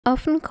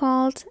Often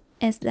called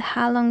as the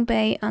Halong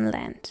Bay on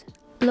land.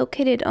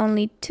 Located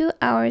only 2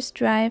 hours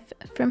drive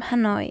from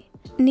Hanoi,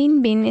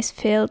 Ninh Binh is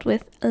filled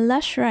with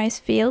lush rice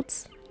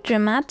fields,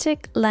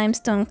 dramatic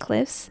limestone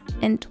cliffs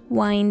and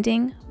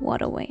winding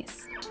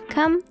waterways.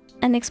 Come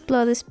and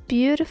explore this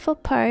beautiful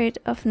part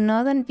of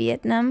northern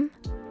Vietnam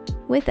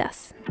with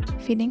us,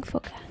 Feeding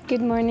Phuca.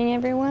 Good morning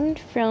everyone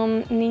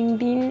from Ninh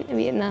Binh,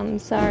 Vietnam.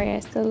 Sorry,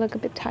 I still look a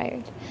bit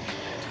tired.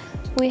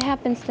 We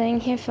have been staying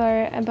here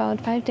for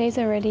about 5 days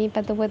already,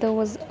 but the weather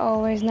was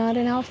always not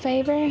in our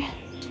favor.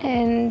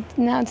 And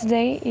now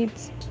today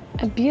it's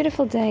a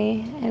beautiful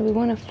day and we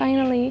want to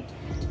finally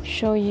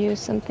show you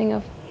something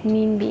of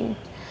Ninh Binh.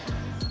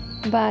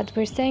 But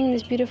we're staying in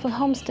this beautiful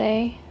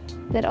homestay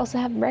that also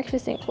have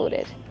breakfast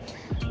included.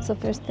 So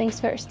first things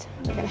first,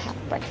 we're gonna have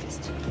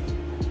breakfast.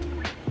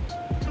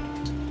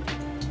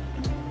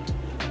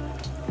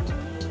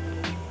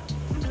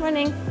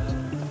 Morning.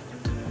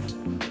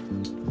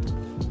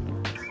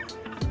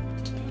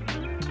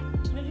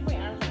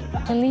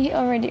 Lee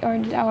already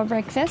ordered our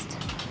breakfast.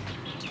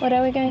 What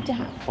are we going to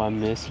have?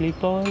 1 muesli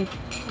bowl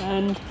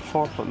and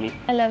 4 for me.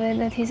 I love it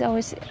that he's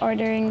always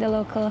ordering the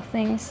local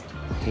things.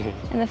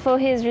 And the pho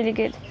here is really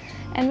good.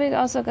 And we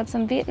also got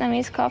some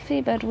Vietnamese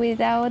coffee, but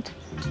without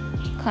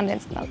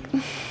condensed milk.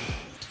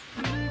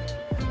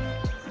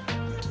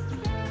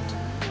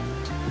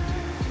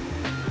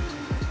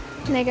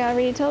 Like I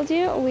already told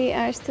you, we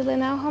are still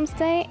in our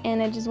homestay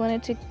and I just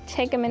wanted to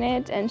take a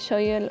minute and show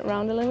you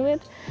around a little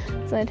bit.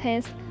 So it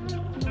has,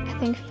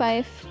 I think,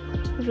 5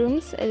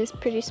 rooms. It is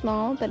pretty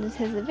small, but it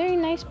has a very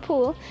nice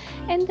pool.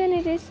 And then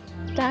it is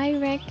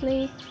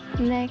directly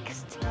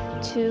next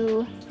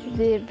to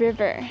the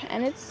river.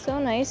 And it's so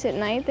nice at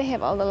night. They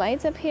have all the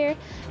lights up here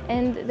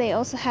and they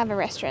also have a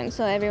restaurant.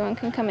 So everyone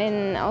can come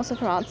in also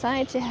from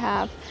outside to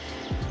have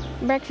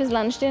breakfast,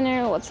 lunch,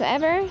 dinner,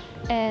 whatsoever.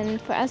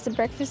 And for us the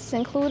breakfast is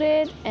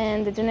included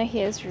and the dinner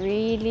here is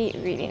really,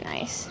 really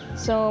nice.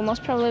 So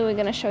most probably we're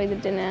gonna show you the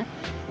dinner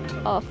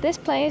of this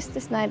place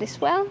this night as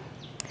well.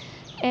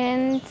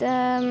 And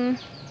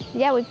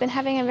yeah, we've been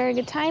having a very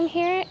good time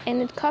here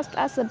and it cost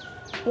us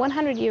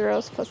 100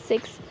 euros for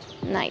 6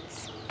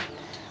 nights,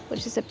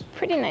 which is a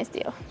pretty nice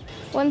deal.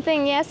 One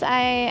thing, yes,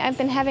 I've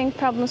been having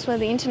problems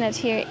with the internet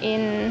here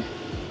in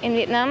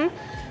Vietnam.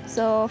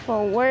 So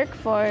for work,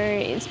 for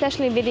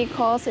especially video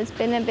calls, it's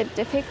been a bit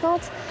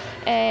difficult.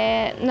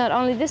 Not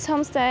only this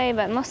homestay,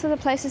 but most of the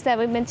places that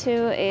we've been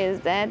to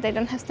is that they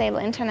don't have stable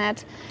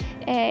internet.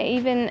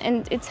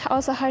 And it's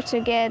also hard to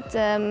get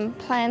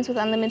plans with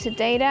unlimited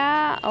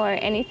data or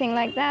anything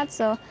like that.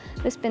 So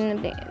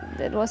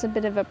that was a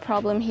bit of a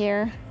problem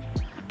here,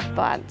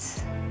 but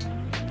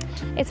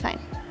it's fine.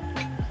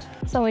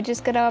 So we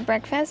just got our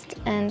breakfast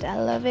and I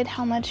love it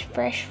how much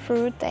fresh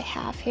fruit they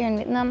have here in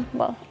Vietnam.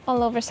 Well,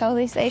 all over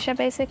Southeast Asia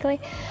basically.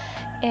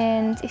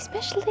 And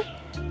especially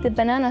the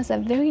bananas are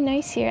very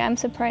nice here, I'm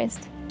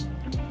surprised.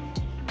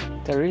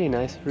 They're really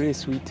nice, really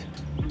sweet.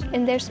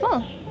 And they're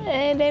small.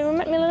 They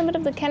remind me a little bit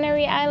of the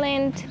Canary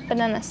Island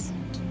bananas.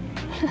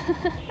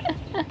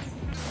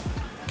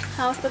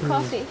 How's the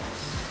coffee?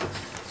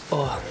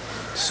 Oh,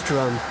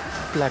 strong,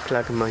 black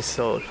like my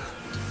soul.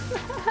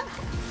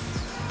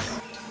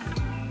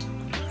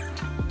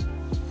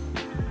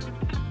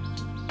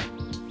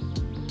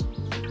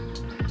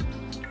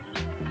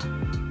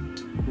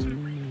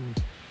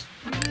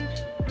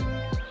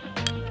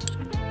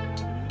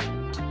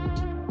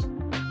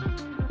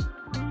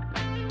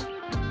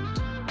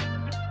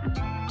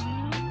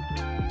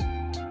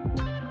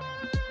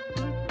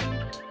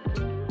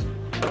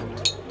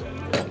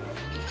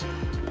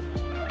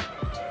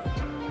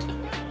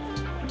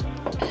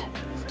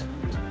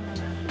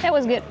 That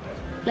was good.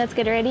 Let's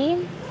get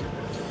ready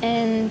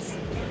and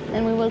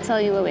then we will tell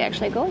you where we're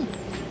actually going.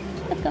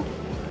 Let's go.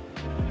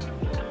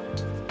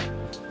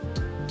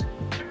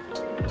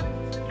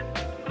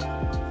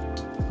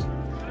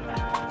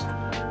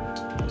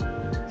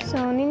 So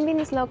Ninh Binh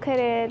is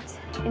located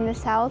in the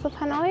south of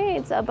Hanoi.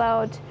 It's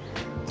about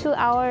 2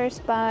 hours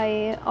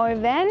by our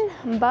van,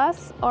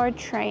 bus or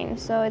train.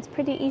 So it's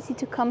pretty easy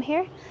to come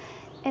here.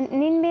 And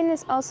Ninh Binh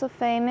is also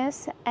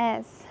famous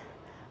as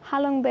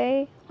Halong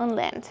Bay on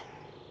land.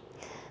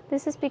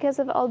 This is because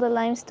of all the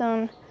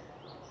limestones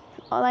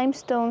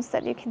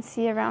that you can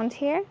see around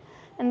here.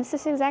 And this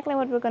is exactly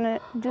what we're gonna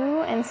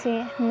do and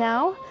see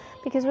now,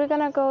 because we're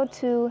gonna go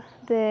to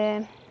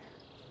the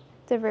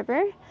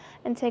river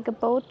and take a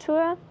boat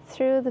tour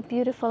through the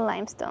beautiful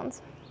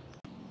limestones.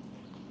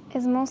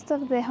 As most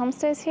of the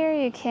homestays here,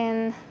 you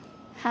can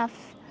have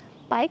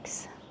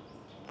bikes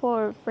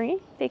for free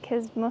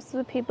because most of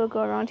the people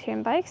go around here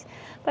in bikes,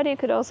 but you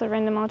could also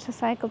rent a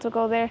motorcycle to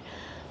go there.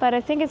 But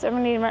I think it's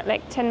only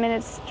like 10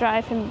 minutes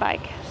drive in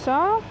bike.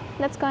 So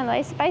let's go on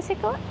a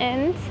bicycle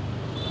and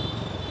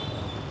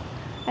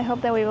I hope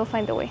that we will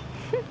find the way.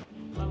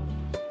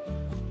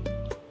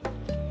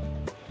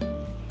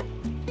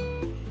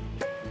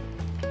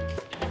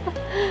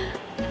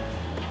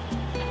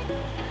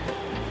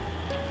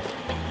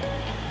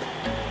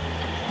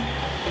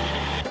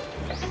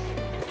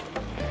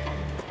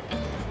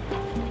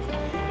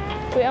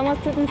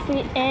 almost didn't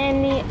see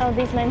any of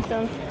these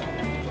limestones.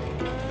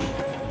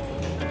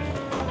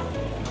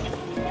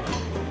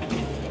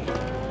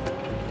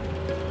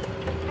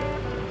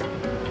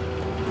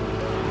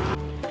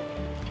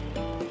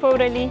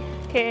 Pobre Lee,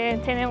 que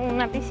tiene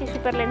una bici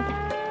súper lenta.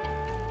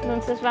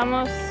 Entonces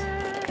vamos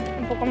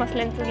un poco más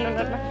lentos de lo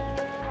normal.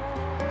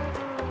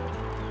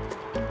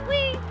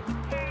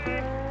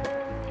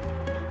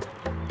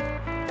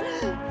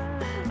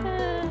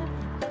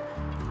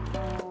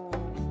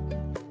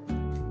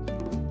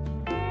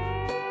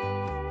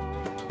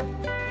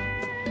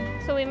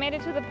 So we made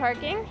it to the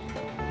parking.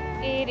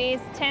 It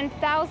is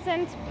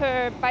 10,000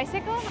 per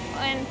bicycle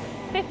and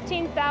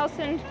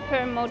 15,000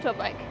 per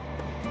motorbike.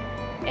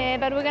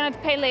 But we're gonna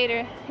pay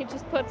later. You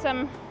just put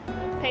some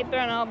paper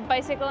on our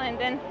bicycle and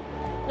then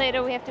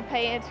later we have to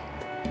pay it.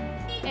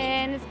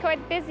 And it's quite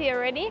busy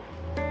already.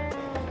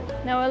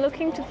 Now we're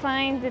looking to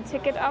find the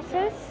ticket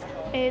office.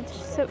 It's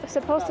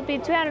supposed to be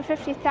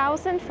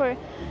 250,000 for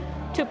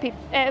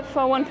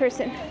for one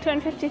person.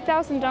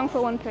 250,000 dong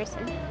for one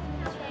person.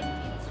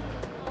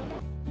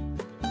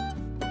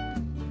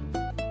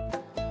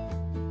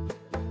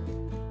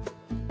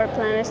 Our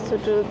plan is to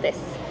do this,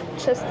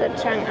 just the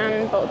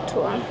Trang boat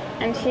tour.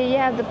 And here you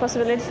have the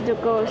possibility to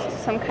go to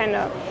some kind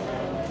of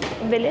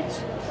village.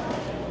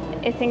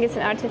 I think it's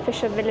an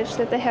artificial village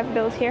that they have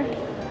built here.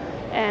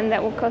 And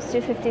that will cost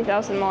you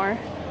 50,000 more.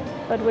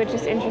 But we're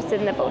just interested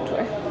in the boat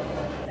tour.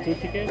 2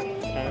 tickets?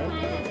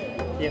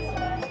 Yes,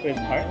 with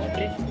card,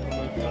 please.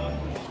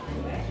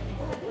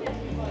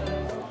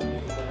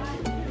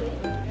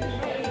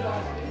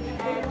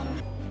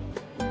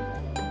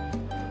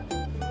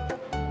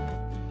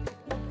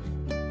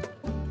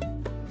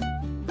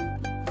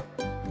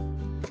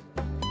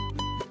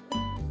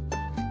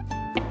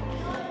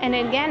 And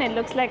again, it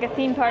looks like a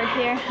theme park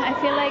here. I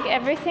feel like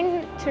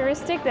everything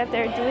touristic that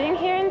they're doing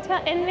here in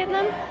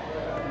Vietnam,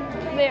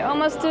 they're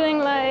almost doing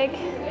like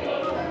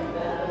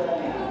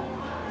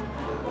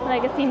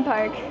a theme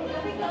park.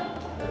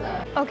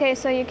 Okay,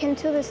 so you can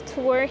do this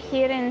tour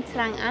here in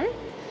Trang An,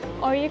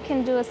 or you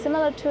can do a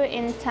similar tour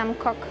in Tam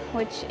Coc,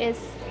 which is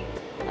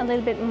a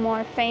little bit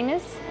more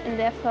famous and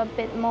therefore a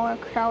bit more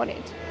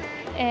crowded.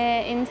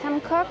 In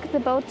Tam Coc, the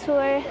boat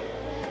tour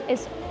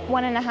is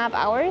 1.5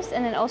 hours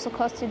and it also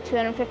costs you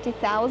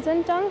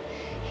 250,000 dong.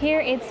 Here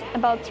it's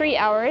about 3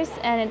 hours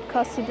and it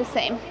costs you the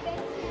same.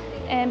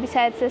 And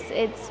besides this,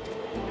 it's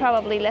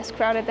probably less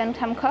crowded than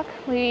Tam Coc.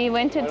 We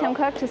went to Tam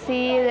Coc to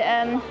see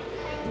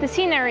the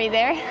scenery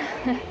there.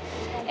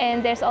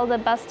 And there's all the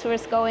bus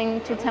tours going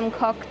to Tam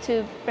Coc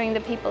to bring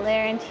the people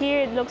there. And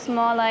here it looks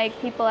more like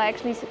people are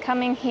actually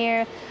coming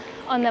here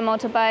on the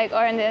motorbike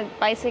or on the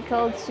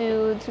bicycle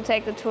to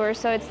take the tour.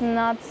 So it's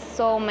not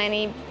so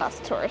many bus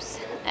tours.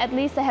 At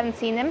least I haven't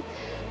seen them.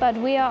 But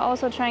we are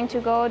also trying to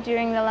go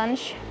during the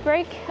lunch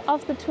break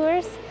of the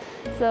tours.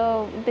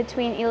 So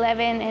between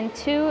 11 and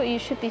 2 you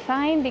should be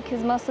fine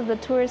because most of the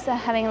tourists are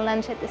having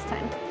lunch at this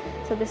time.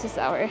 So this is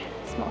our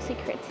small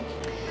secret.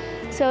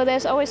 So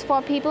there's always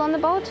 4 people on the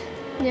boat.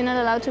 You're not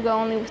allowed to go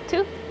only with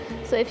 2.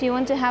 So if you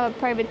want to have a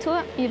private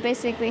tour, you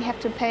basically have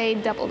to pay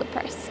double the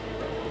price.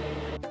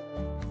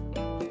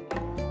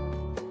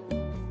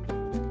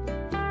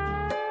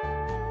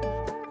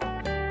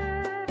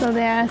 So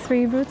there are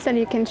 3 routes that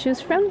you can choose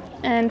from,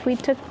 and we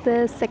took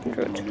the second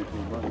route.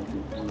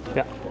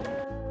 Yeah.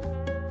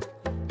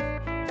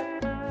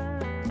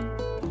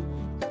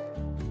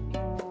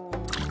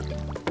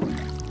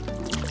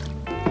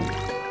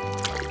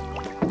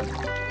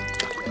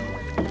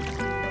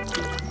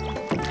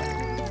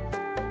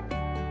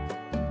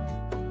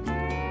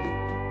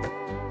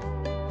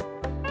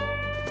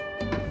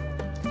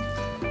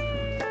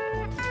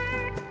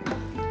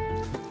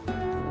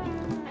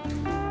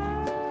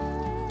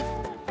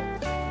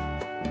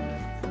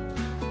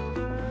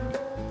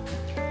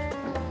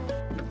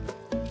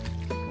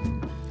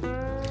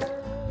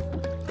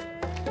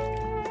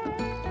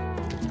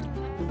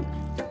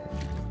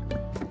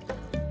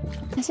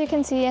 As you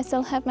can see, I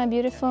still have my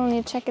beautiful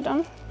new jacket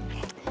on.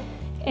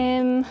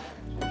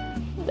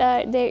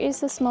 There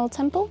is a small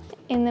temple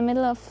in the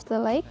middle of the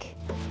lake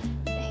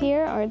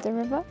here, or the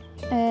river,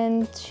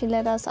 and she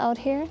let us out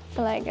here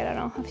for like, I don't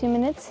know, a few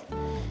minutes.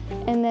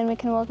 And then we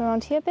can walk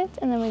around here a bit,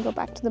 and then we go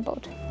back to the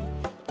boat.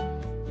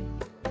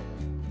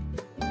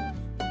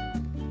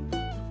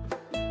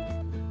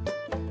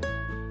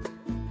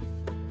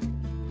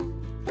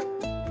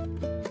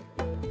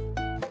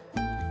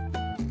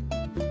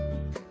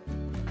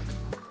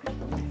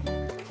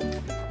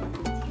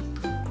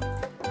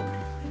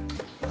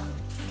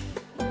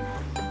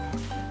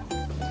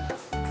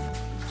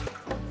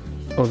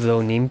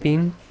 Although Ninh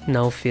Binh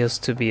now feels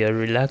to be a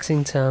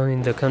relaxing town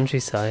in the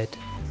countryside,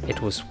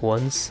 it was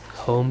once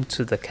home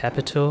to the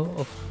capital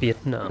of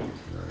Vietnam.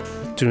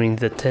 During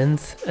the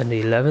 10th and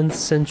 11th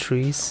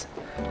centuries,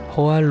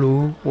 Hoa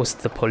Lu was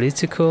the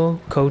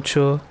political,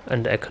 cultural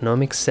and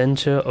economic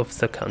center of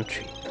the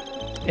country.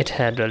 It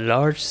had a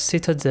large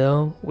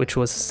citadel which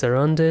was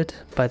surrounded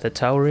by the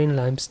towering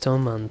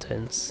limestone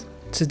mountains.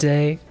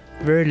 Today,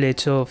 very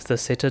little of the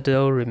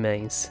citadel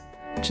remains.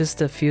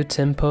 just a few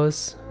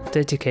temples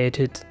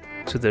dedicated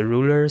to the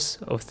rulers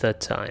of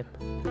that time.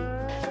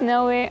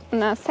 Now we're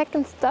on our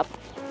second stop,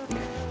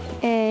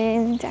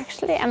 and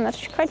actually I'm not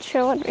quite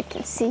sure what we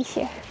can see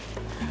here.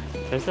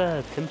 There's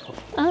a temple.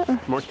 Oh,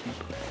 More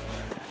temple.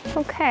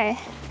 okay.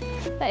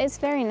 But it's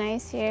very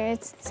nice here.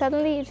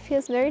 Suddenly it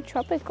feels very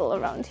tropical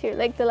around here.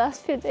 Like the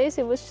last few days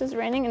it was just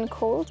raining and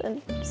cold,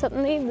 and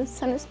suddenly the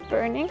sun is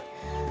burning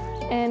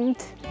and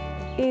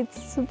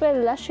it's super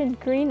lush and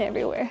green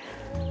everywhere.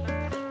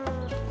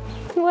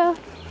 Well,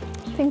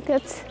 I think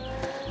that's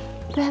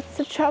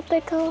the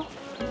tropical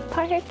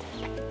part here.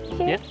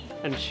 Yeah,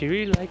 and she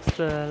really likes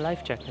the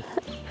life jacket.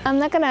 I'm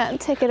not gonna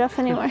take it off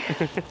anymore.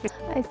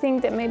 I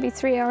think that maybe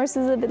 3 hours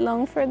is a bit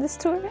long for this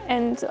tour,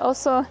 and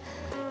also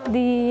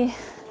the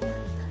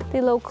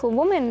local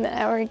woman,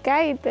 our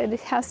guide,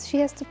 she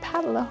has to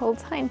paddle the whole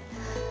time,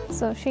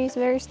 so she's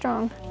very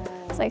strong.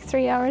 It's like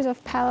 3 hours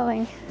of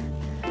paddling.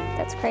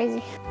 That's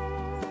crazy.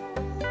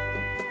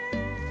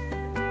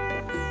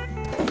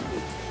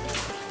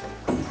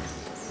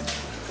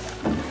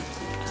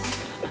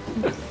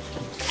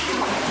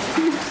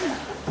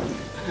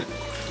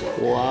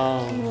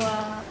 Wow.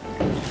 Wow.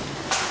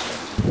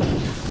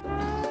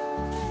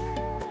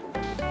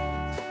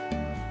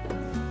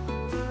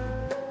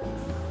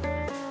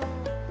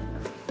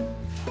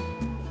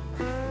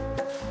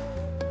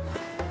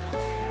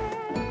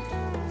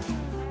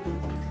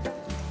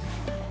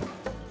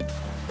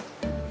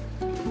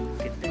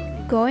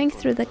 Going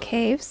through the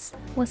caves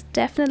was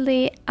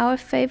definitely our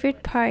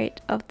favorite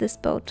part of this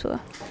boat tour.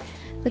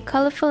 The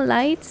colorful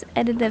lights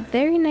added a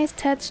very nice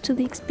touch to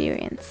the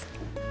experience.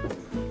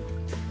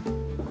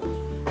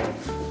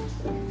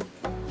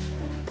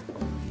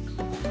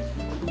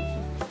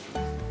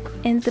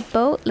 And the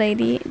boat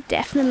lady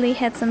definitely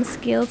had some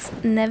skills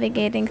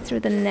navigating through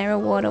the narrow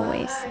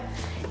waterways.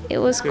 It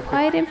was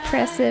quite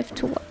impressive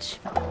to watch.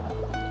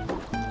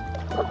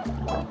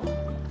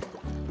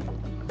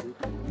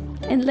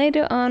 And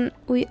later on,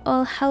 we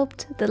all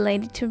helped the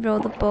lady to row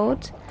the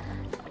boat,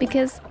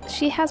 because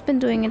she has been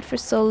doing it for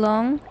so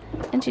long,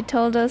 and she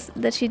told us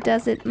that she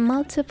does it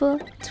multiple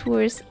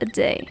tours a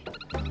day,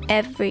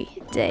 every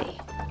day.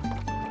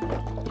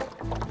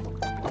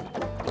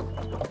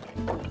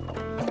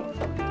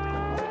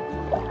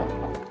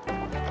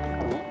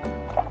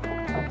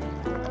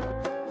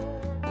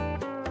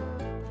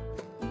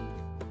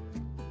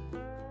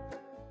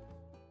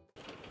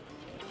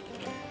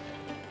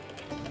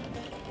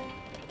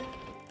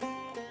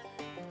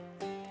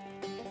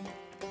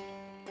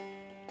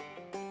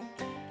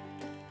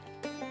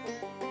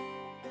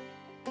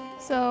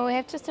 So we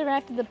have just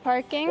arrived at the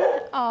parking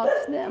of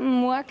the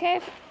Mua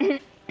Cave.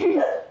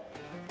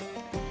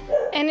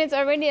 And it's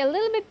already a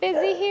little bit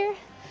busy here,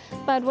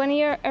 but when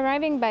you're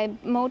arriving by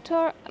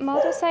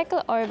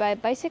motorcycle or by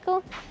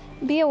bicycle,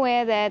 be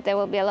aware that there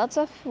will be lots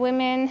of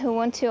women who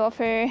want to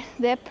offer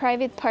their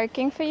private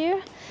parking for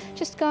you.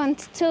 Just go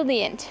until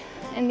the end.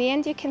 In the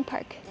end you can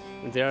park.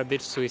 They're a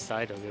bit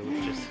suicidal. They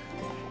would just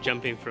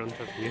jump in front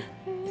of you.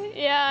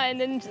 Yeah,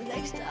 and then just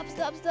like stop,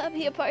 stop, stop,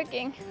 here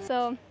parking.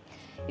 So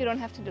you don't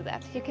have to do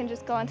that. You can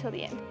just go until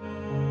the end.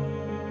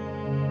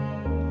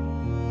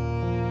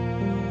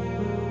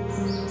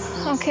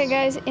 Okay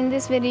guys, in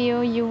this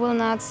video you will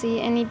not see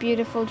any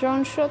beautiful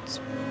drone shots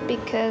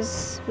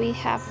because we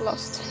have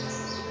lost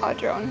our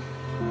drone.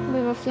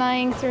 We were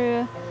flying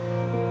through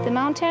the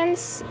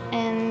mountains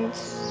and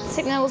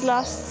signal was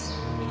lost,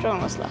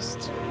 drone was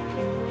lost.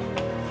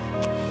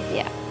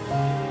 Yeah,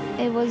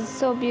 it was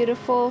so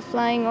beautiful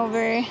flying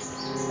over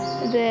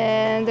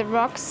the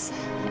rocks.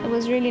 It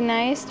was really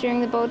nice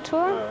during the boat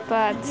tour,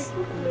 but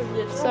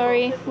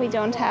sorry, we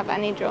don't have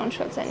any drone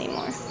shots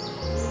anymore.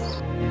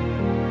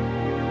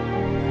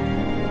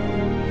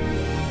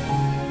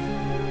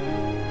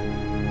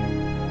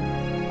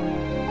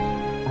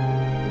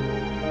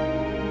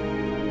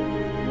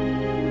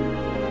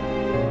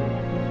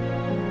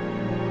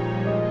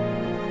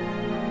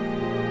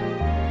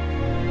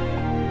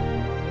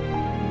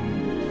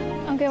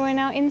 Okay, we're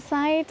now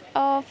inside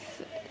of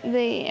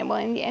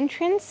in the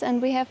entrance,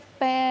 and we have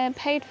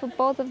paid for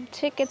both of the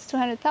tickets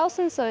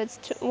 200,000, so it's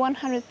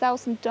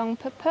 100,000 dong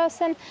per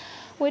person,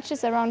 which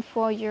is around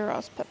 4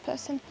 euros per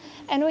person.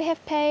 And we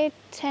have paid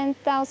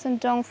 10,000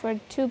 dong for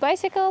 2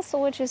 bicycles,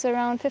 which is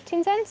around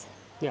 15 cents.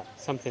 Yeah,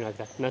 something like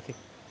that. Nothing.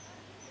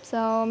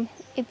 So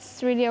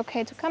it's really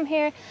okay to come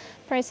here.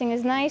 Pricing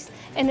is nice,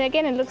 and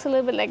again, it looks a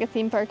little bit like a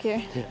theme park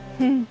here.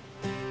 Yeah.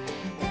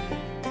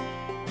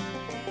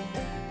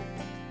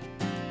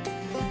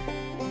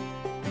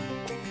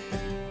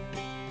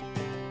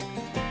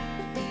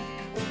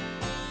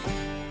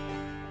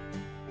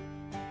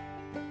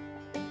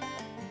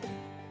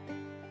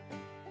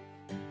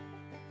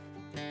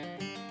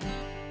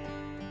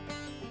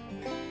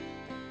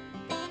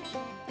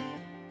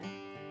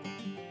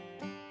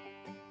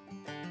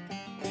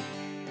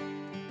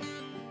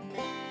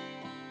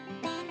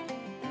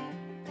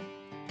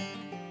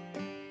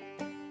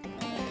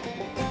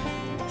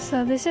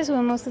 So this is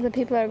where most of the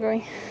people are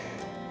going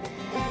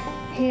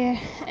here,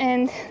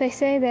 and they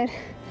say that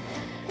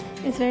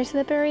It's very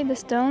slippery, the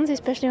stones,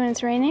 especially when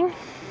it's raining.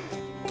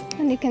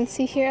 And you can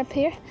see here up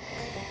here,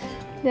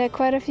 there are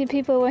quite a few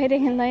people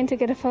waiting in line to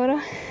get a photo.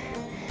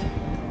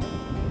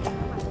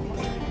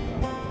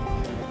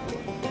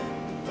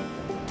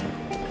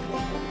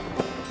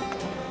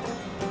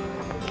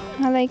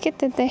 I like it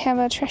that they have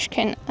a trash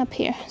can up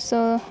here,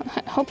 so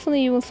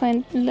hopefully you will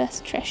find less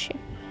trash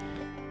here.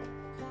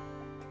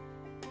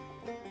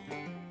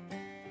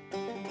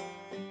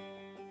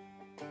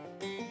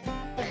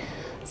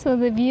 So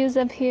the views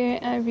up here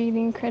are really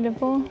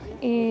incredible.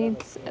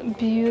 It's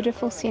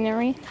beautiful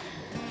scenery.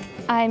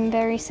 I'm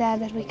very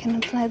sad that we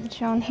cannot fly the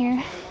drone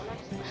here,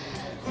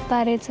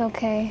 but it's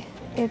okay.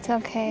 It's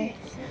okay.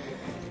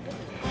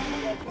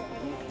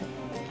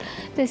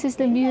 This is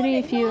the beauty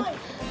if you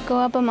go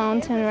up a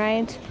mountain,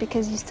 right?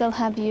 Because you still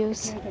have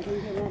views.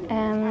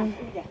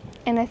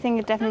 And I think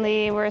it's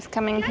definitely worth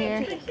coming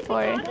here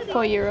for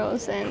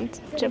 €4 and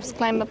just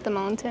climb up the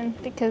mountain,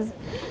 because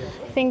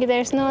I think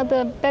there's no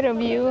other better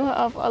view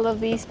of all of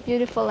these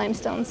beautiful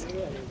limestones.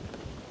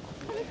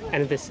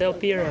 And they sell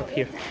beer up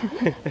here.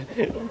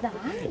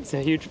 It's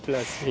a huge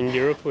plus. In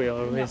Europe, we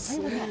always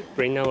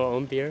bring our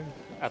own beer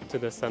up to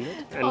the summit,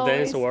 and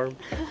then it's warm.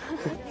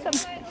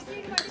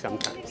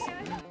 Sometimes.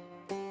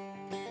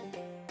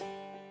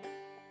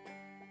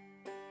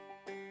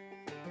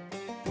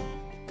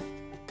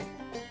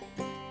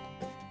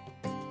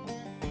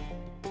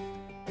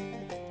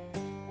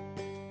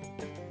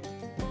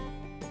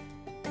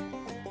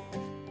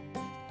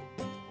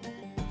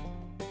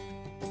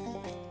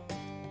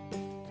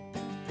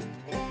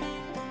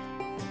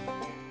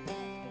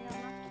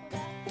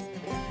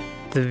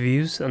 The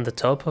views on the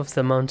top of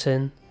the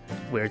mountain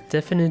were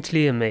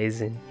definitely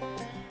amazing,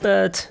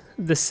 but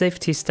the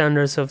safety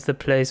standards of the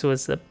place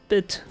was a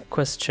bit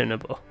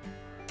questionable.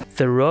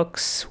 The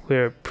rocks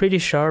were pretty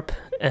sharp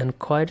and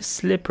quite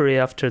slippery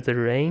after the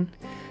rain,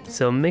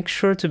 so make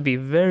sure to be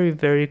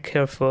very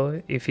careful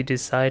if you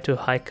decide to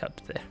hike up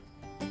there.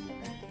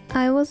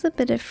 I was a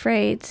bit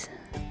afraid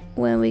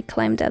when we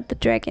climbed up the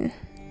dragon.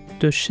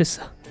 Du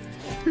kyssa.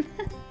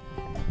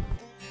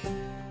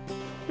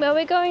 Where are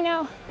we going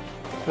now?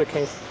 The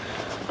cave.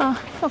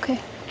 Oh, okay.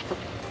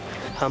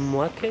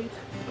 Hamwa cave?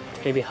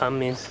 Maybe Ham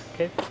means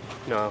cave?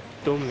 No,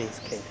 Dum means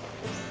cave.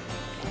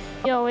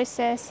 He always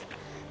says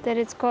that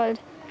it's called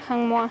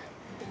Hang Moi,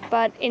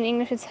 but in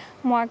English it's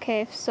Moi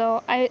Cave,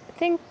 so I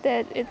think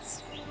that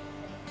it's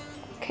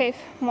Cave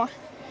Moi.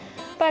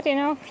 But you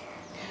know,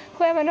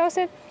 whoever knows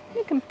it,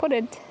 you can put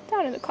it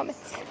down in the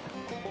comments.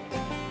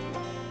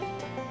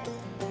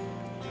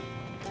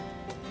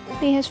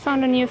 He has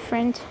found a new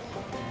friend.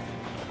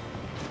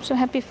 So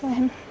happy for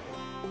him.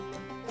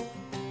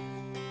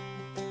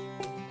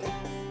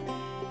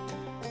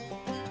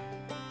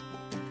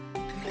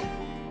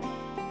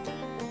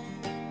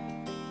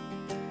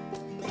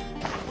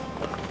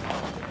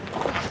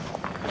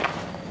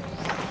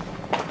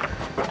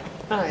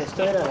 Ah,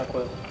 esto era la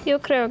cueva. Yo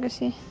creo que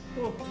sí.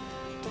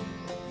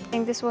 I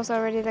think this was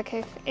already the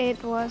cave.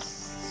 It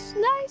was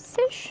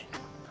nice-ish.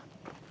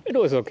 It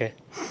was okay.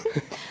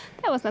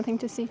 There was nothing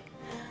to see.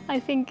 I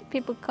think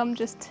people come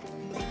just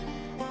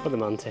For the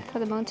mountain. for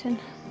the mountain.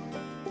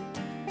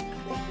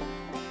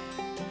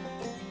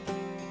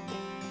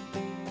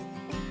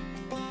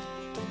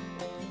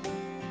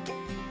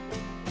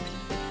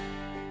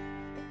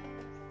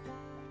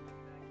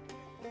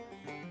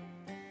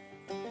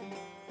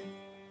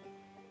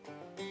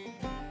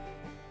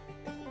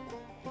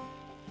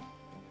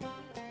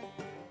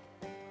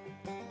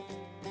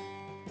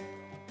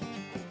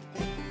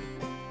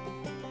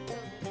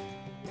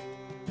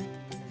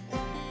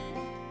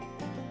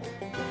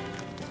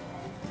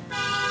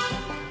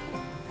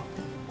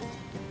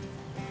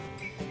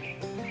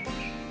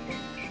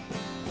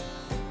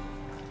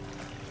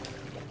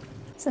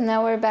 So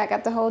now we're back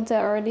at the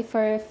hotel already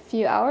for a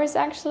few hours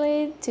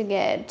actually to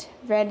get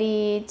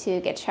ready, to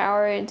get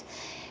showered.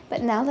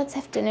 But now let's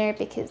have dinner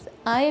because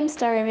I am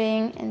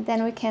starving and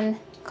then we can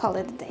call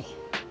it a day.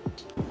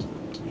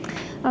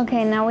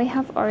 Okay, now we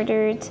have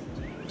ordered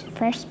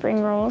fresh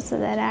spring rolls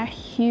that are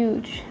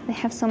huge. They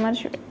have so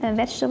much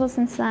vegetables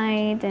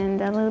inside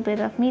and a little bit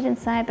of meat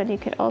inside, but you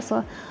could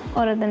also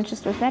order them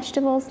just with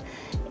vegetables.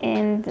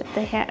 And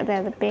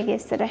they're the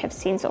biggest that I have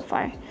seen so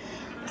far.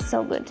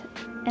 So good.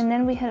 And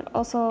then we have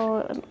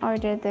also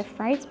ordered the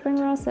fried spring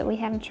rolls that we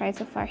haven't tried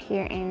so far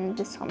here in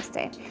this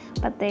homestay,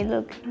 but they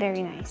look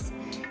very nice.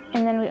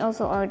 And then we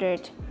also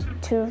ordered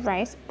 2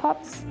 rice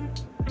pots.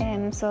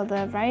 So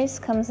the rice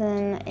comes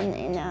in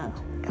a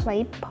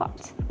clay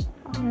pot.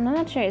 I'm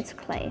not sure it's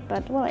clay,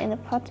 but well, in a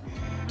pot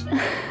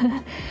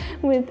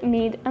with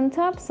meat on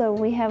top. So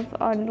we have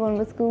ordered one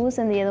with goose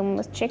and the other one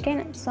with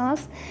chicken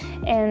sauce.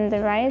 And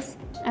the rice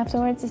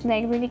afterwards is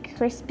like really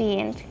crispy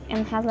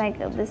and has like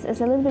this,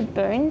 is a little bit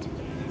burned,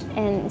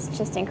 and it's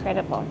just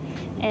incredible.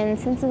 And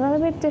since it's a little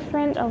bit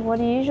different of what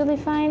you usually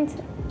find,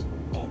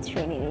 it's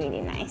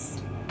really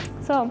nice.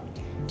 So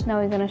now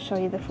we're gonna show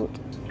you the food.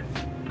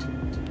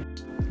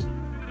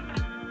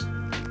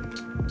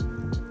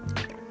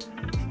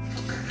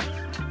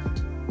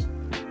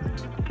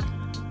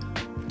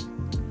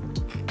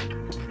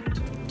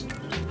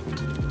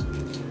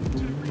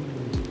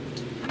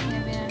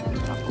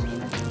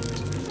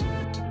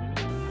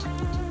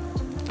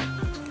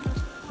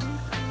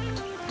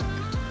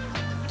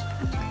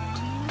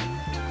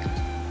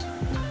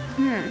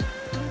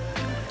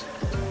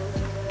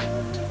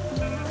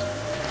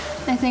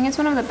 I think it's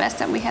one of the best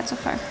that we had so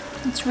far.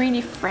 It's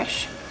really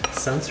fresh.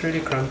 Sounds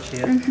really crunchy.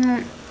 Yeah?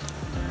 Mm-hmm.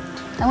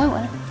 Oh,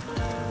 water.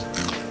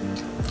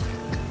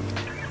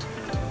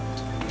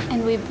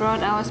 And we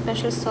brought our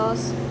special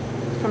sauce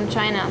from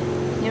China.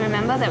 You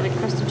remember that we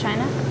crossed to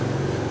China?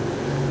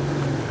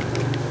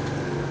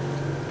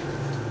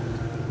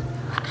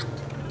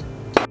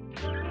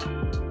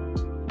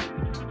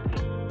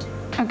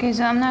 Okay,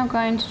 so I'm now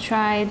going to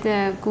try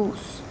the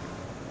goose.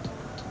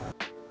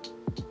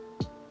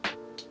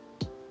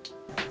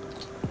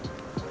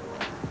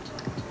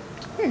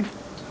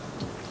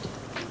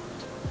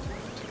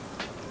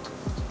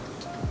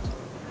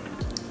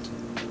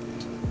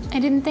 I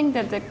didn't think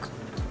that the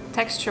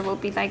texture will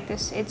be like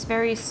this. It's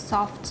very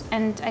soft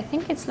and I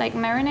think it's like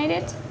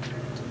marinated.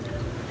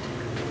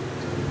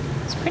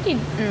 It's pretty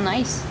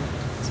nice.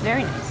 It's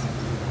very nice.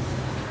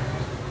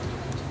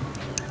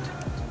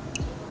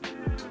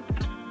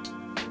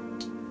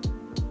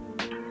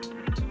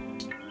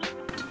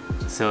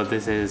 So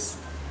this is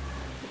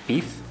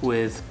beef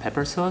with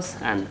pepper sauce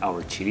and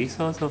our chili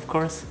sauce, of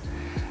course.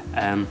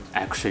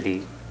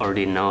 Actually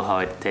already know how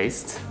it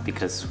tastes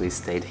because we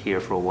stayed here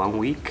for 1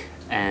 week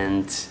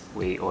and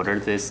we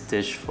ordered this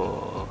dish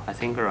for I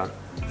think around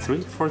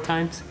 3-4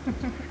 times.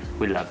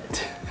 We love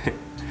it.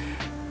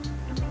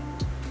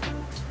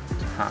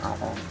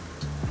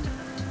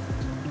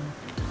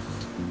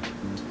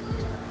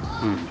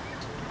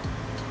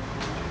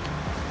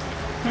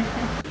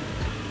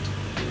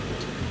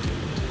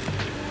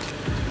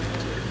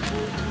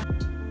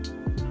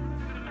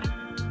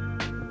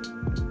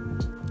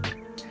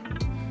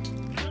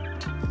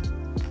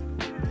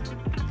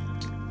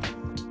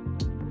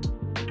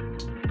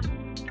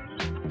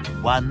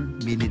 One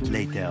minute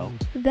later.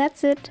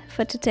 That's it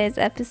for today's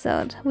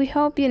episode. We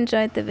hope you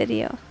enjoyed the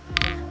video.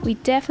 We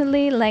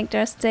definitely liked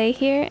our stay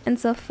here and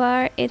so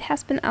far it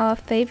has been our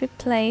favorite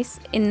place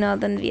in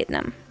northern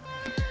Vietnam.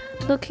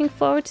 Looking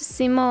forward to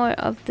see more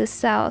of the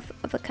south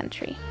of the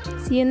country.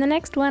 See you in the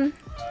next one.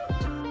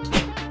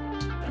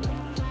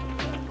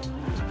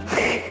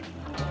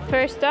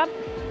 First up,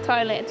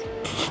 toilet.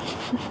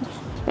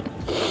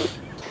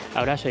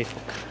 Ahora soy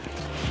foca.